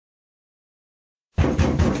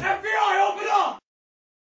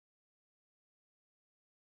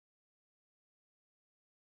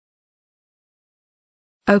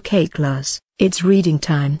Okay class, it's reading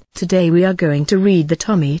time. Today we are going to read the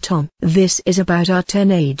Tommy Tom. This is about our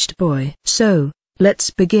teenaged boy. So,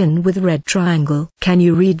 let's begin with Red Triangle. Can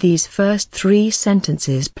you read these first 3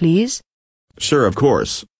 sentences please? Sure, of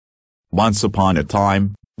course. Once upon a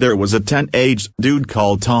time, there was a teen-aged dude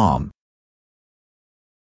called Tom.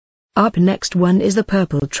 Up next one is the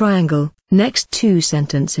Purple Triangle. Next 2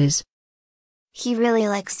 sentences. He really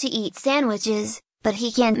likes to eat sandwiches, but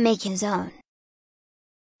he can't make his own.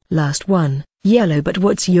 Last one, Yellow. But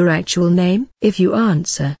what's your actual name? If you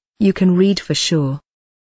answer, you can read for sure.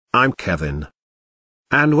 I'm Kevin.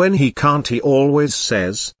 And when he can't, he always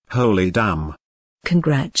says, "Holy damn."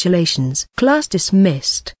 Congratulations. Class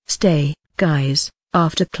dismissed. Stay, guys,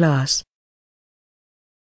 after class,